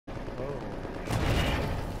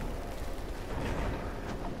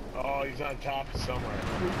Oh, he's on top somewhere.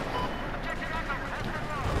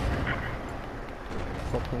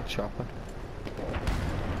 Fucking chopper.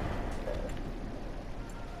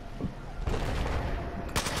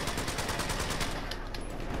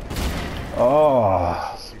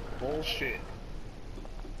 Oh. This is some bullshit.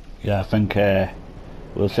 Yeah, I think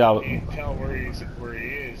we'll see how. I can't tell where he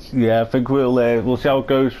is. Yeah, I think we'll see how it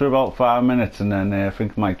goes for about 5 minutes, and then I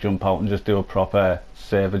think I might jump out and just do a proper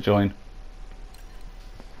server join.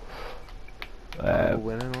 We're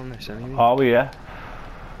winning on this anyway. Are we? Yeah.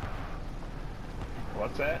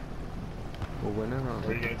 What's that? We're winning on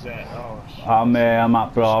Where it. you guys at? Oh, shit. I'm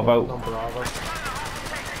at Bravo. On Bravo.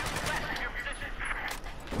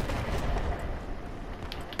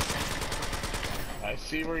 I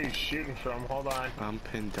see where he's shooting from. Hold on. I'm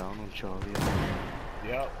pinned down on Charlie.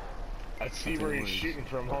 Yep. I see where he's shooting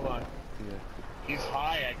from. Hold on. Yeah. He's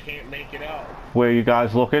high. I can't make it out. Where are you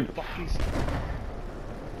guys looking? Fuck, he's...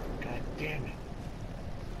 God damn it.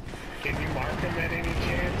 Can you mark him at any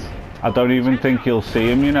chance? I don't even think you'll see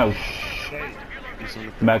him, you know. Shit. He's on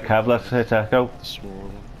the Medcav, let's hit Echo. the small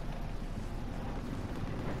one.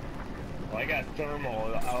 Well, I got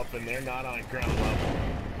thermal up and they're not on ground level.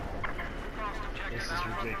 This is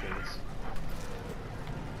ridiculous.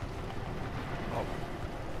 Oh.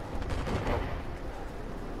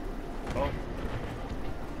 Oh. Oh.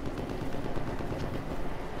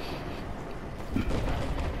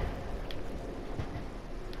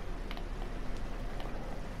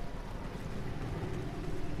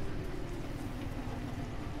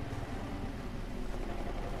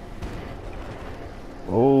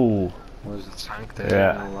 Oh. There's a tank there.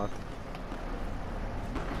 Yeah. And all that.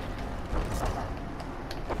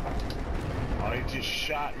 Oh, he just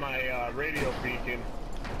shot my radio beacon.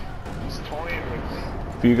 He's toying with me.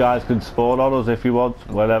 If you guys can spawn on us if you want,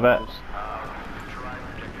 whatever.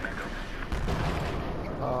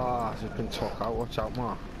 Ah, it's been took out. Watch out,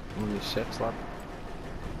 man. Only 6, lad.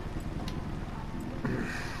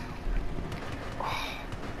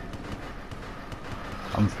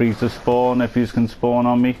 I'm free to spawn if you can spawn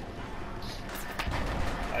on me.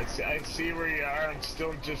 I see where you are. I'm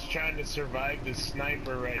still just trying to survive this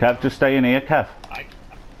sniper right Kev, now. just stay in here, Kev. I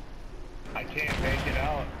can't make it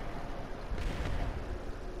out.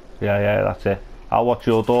 Yeah, that's it. I'll watch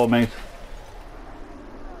your door, mate.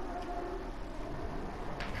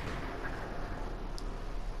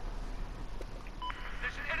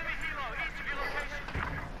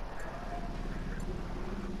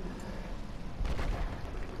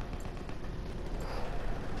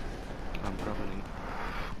 I'm grabbing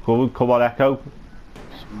Come on, Echo.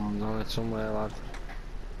 someone's on it somewhere, lad.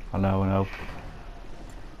 I know.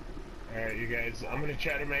 Alright, you guys, I'm gonna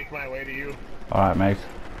try to make my way to you. Alright, mate.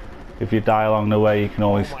 If you die along the way, you can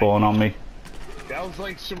always spawn on me. That was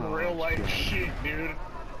like some real life shit, dude.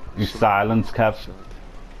 You silence, Kev.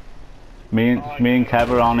 Me and Kev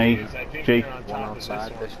are on E. G. They're on One top of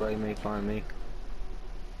outside this this way, mate. Find me.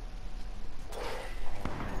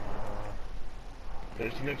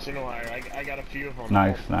 There's nips in the wire. I got a few of them.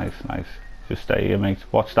 Nice. Just stay here, mate.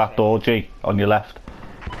 Watch that door, G, on your left.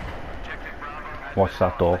 Watch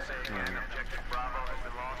that door.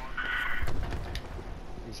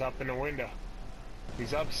 He's up in the window.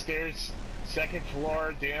 He's upstairs, 2nd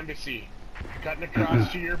floor, the embassy. Cutting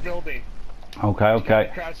across to your building. Okay.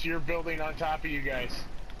 Cutting across to your building on top of you guys.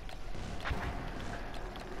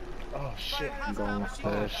 Oh shit. I'm going Oh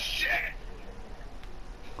upstairs. shit.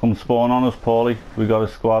 Come spawn on us, Paulie. We got a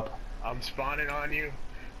squad. I'm spawning on you.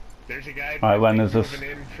 There's a guy Alright, when is this?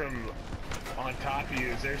 moving in from on top of you.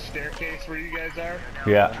 Is there a staircase where you guys are?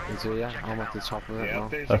 Yeah. Is it? Yeah, I'm at the top of it Yeah, now.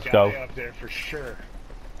 there's Let's a guy go. up there for sure.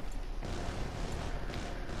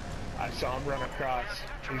 I saw him run across.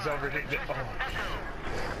 He's over here. Oh.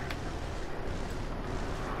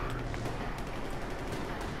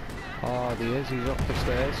 Oh, there he is. He's up the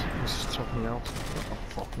stairs. He's just took me out. I'm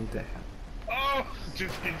fucking dead. Oh,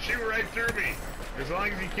 just shoot right through me. As long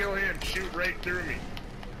as you kill him, shoot right through me.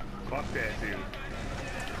 Fuck that dude.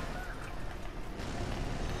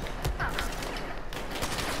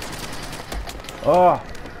 Oh.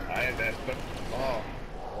 I had that. Oh,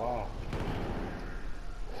 wow.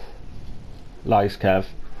 Nice, Kev.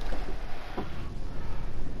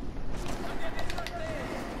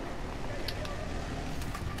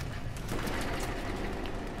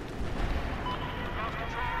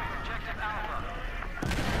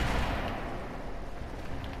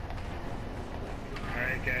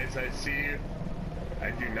 Alright guys, I see you.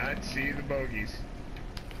 I do not see the bogeys.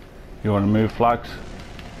 You want to move flags?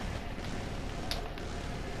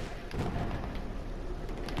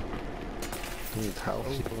 Need help.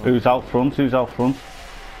 Who's out front?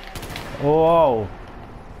 Oh.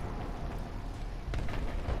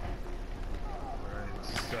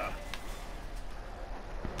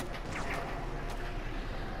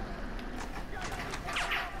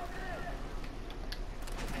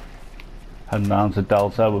 Heading down to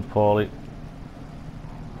Delta with Paulie.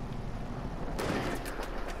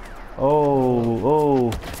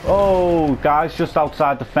 Oh, guys, just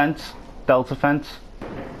outside the fence, Delta fence,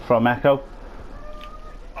 from Echo.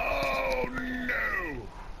 Oh no!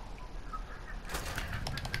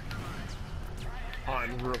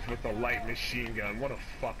 On roof with a light machine gun. What a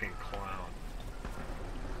fucking clown.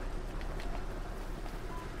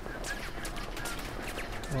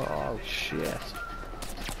 Oh shit.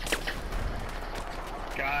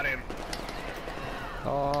 Got him.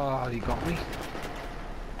 Oh, you got me.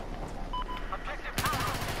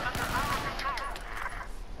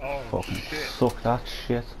 Oh Fucking shit. suck that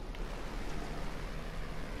shit.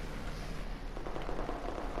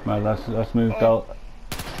 Right, let's move Delta.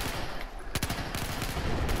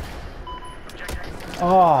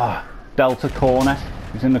 Oh, Delta corner.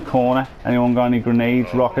 He's in the corner. Anyone got any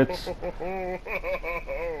grenades, rockets? Oh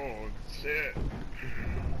shit.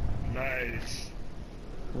 Nice.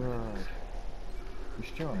 Right. You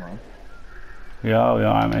still online? Yeah,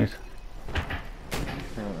 alright, mate.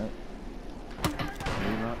 Alright.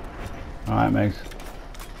 Alright, mate.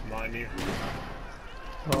 Mind you.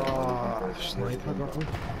 Oh, sniper got me.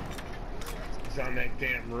 He's on that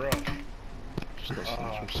damn roof. Just got Oh,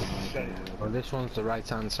 sniped from shit. somewhere. Well, this one's the right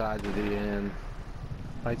hand side of the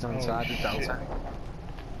right hand Oh, side of shit. Delta.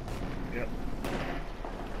 Yep.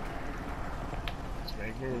 Let's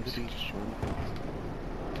make moves.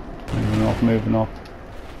 Moving up, moving up.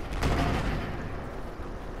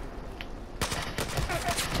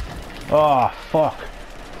 Oh, fuck.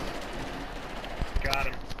 Got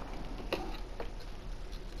him.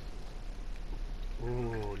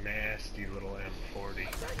 Ooh, nasty little M40.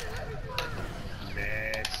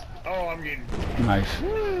 Nasty. Oh, I'm getting. Nice.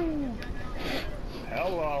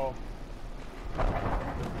 Hello.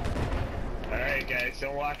 Alright, guys,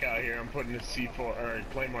 don't walk out here. I'm putting the C4 or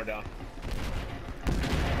Claymore down.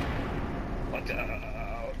 Watch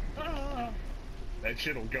out. That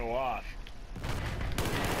shit'll go off.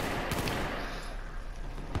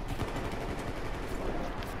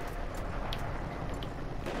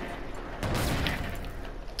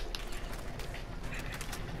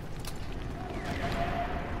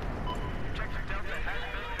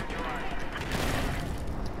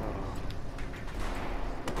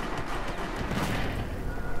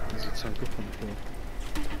 There's a tank up on the floor.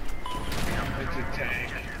 It's a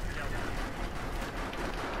tank.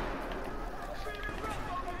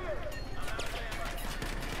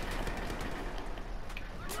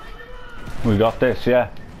 We got this, yeah.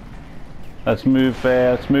 Let's move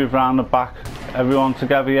round the back. Everyone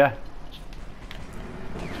together, yeah.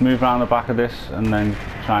 Let's move round the back of this and then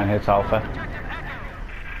try and hit Alpha.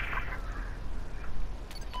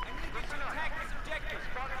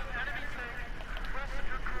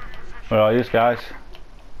 Where are you guys?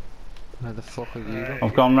 Where the fuck are you going?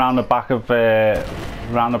 I've gone round the back of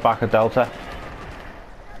Delta.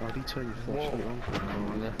 How do you turn your flashlight on?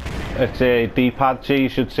 Oh, yeah. It's a D-pad G, you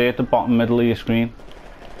should see it at the bottom middle of your screen.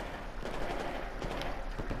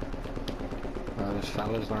 Oh, there's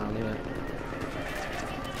fellas down here.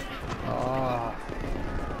 Oh.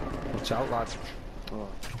 Watch out, lad. Oh,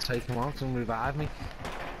 take him out and revive me.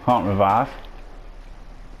 Can't revive.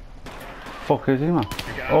 Fuck is he, man?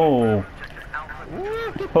 Oh.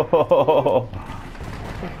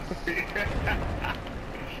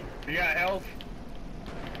 You got health?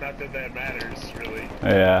 Not that that matters, really.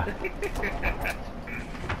 Yeah.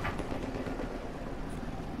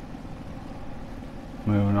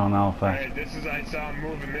 Moving on, Alpha. Alright, this is I saw him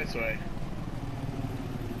moving this way.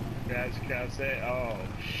 Guys, can I say? Oh,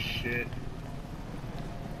 shit.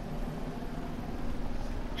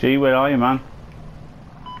 G, where are you, man?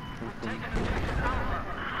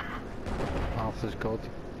 Alpha's good.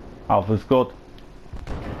 Alpha's good.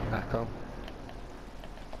 Echo.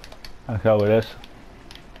 Echo it is.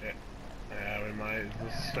 Yeah, we might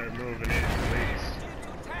just start moving in at least.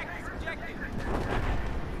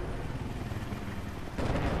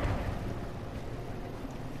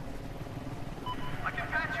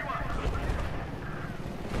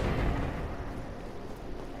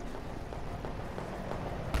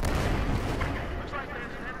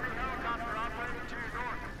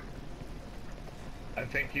 I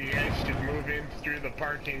think you guys should move in through the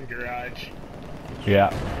parking garage.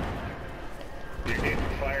 Yeah. You're getting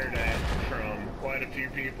fired at from quite a few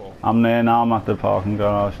people. I'm there now, I'm at the parking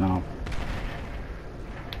garage now.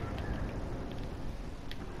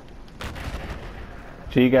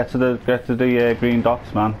 G, get to the green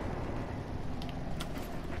dots, man.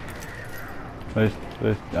 Where's,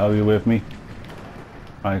 are you with me?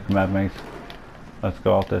 Right, come ahead, mate. Let's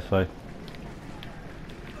go out this way.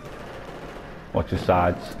 Watch your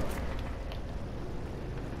sides.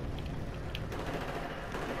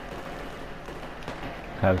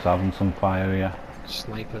 Kev's having some fire here.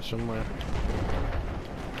 Sniper somewhere.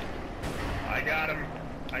 I got him.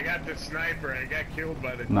 I got the sniper. I got killed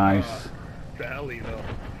by the Nice. the heli though.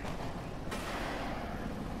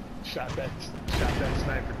 Shot that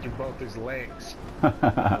sniper through both his legs.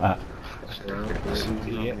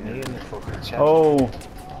 He hit me in the fucking chest. Oh,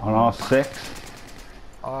 on R6.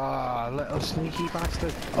 Ah, little sneaky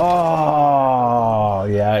bastard. Oh,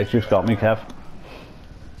 yeah, it just got me, Kev.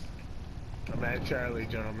 I'm at Charlie,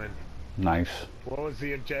 gentlemen. Nice. What was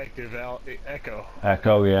the objective, Echo?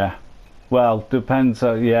 Echo, yeah. Well, depends.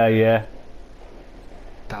 Yeah.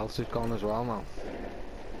 Delta's gone as well now.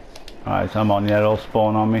 Alright, I'm on. Yeah, they'll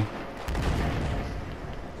spawn on me.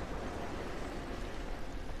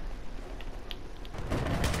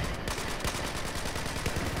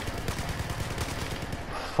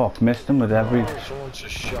 Fuck, missed him with every... Oh, someone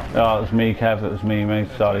just shot me. Oh, it was me, Kev. It was me, mate.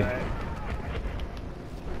 Sorry. Right.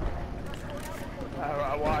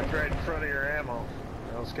 I walked right in front of your ammo.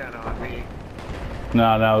 That was kind of on me.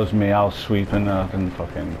 No, that was me. I was sweeping. I didn't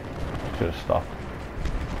fucking... Should have stopped.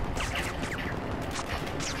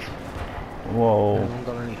 Whoa. Anyone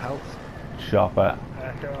got any health? Chopper.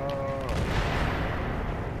 Echo.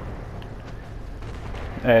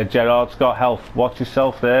 Gerard's got health. Watch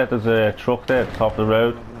yourself there. There's a truck there at the top of the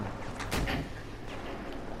road.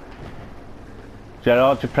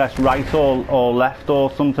 Gerard, you press right or left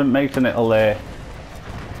or something, mate, and it'll...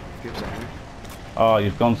 Give that. Oh,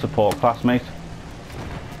 you've gone support class, mate.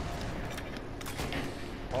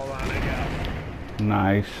 Hold on, I got him.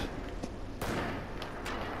 Nice.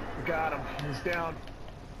 Got him. He's down.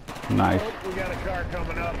 Nice. Oh, we got a car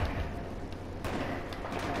coming up.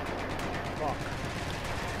 Fuck.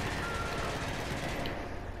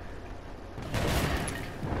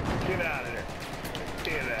 Get out of there.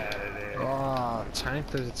 Get out of there. Oh, tank.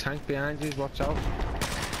 There's a tank behind you. Watch out.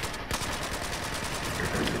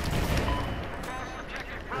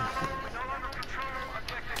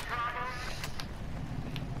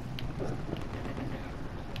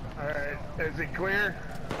 Alright, is it clear?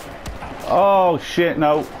 Oh, shit,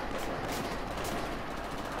 no.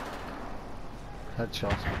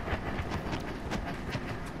 Headshot.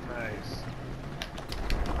 Nice.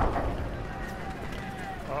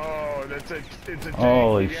 Oh, it's a tank,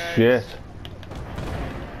 Holy you guys. shit.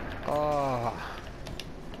 Oh.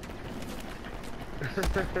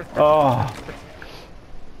 Oh.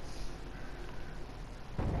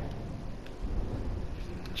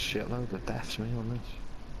 Shitload of deaths me on this.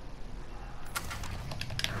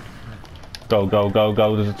 Go, go, go,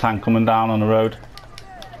 go. There's a tank coming down on the road.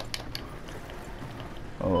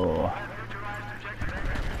 Oh.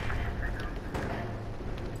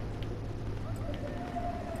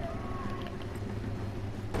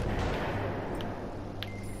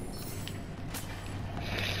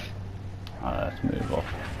 Let's move off.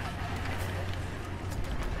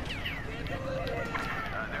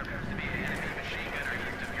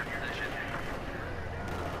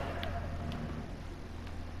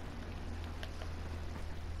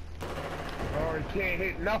 Oh, he can't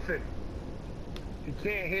hit nothing. He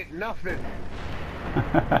can't hit nothing.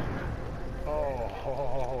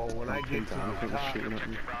 Oh, when I get to the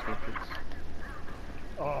top.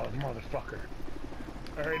 Oh, motherfucker.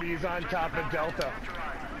 Alright, he's on top of Delta.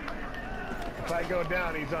 If I go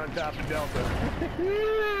down, he's on top of Delta.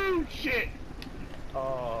 Woo! Shit!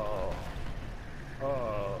 Oh.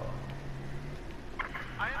 Oh.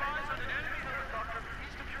 I am eyes on an enemy helicopter.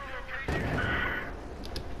 Please secure location.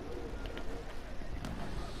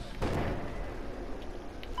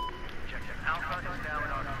 Check him. Alpha is now in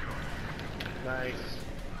our control. Nice.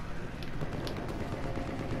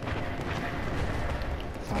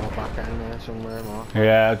 Far back in there somewhere, Mark.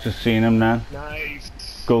 Yeah, I've just seen him then. Nice.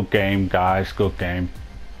 Good game, guys. Good game.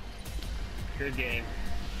 Good game.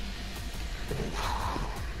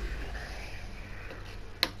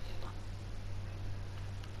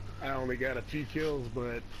 I only got a few kills,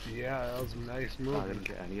 but yeah, that was a nice move. I didn't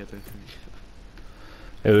get any, I don't think.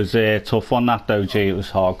 It was a tough one, that though, G. It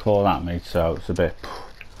was hardcore, that, mate, so it's a bit...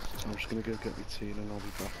 So I'm just gonna go get my tea and I'll be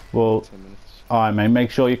back Well, in 10 minutes. alright, mate.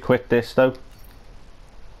 Make sure you quit this, though.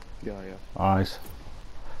 Yeah. Alright.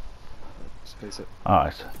 Space it.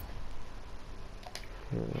 Alright.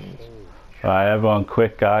 Right, everyone,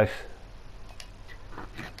 quit, guys.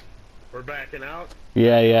 We're backing out.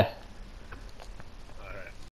 Yeah.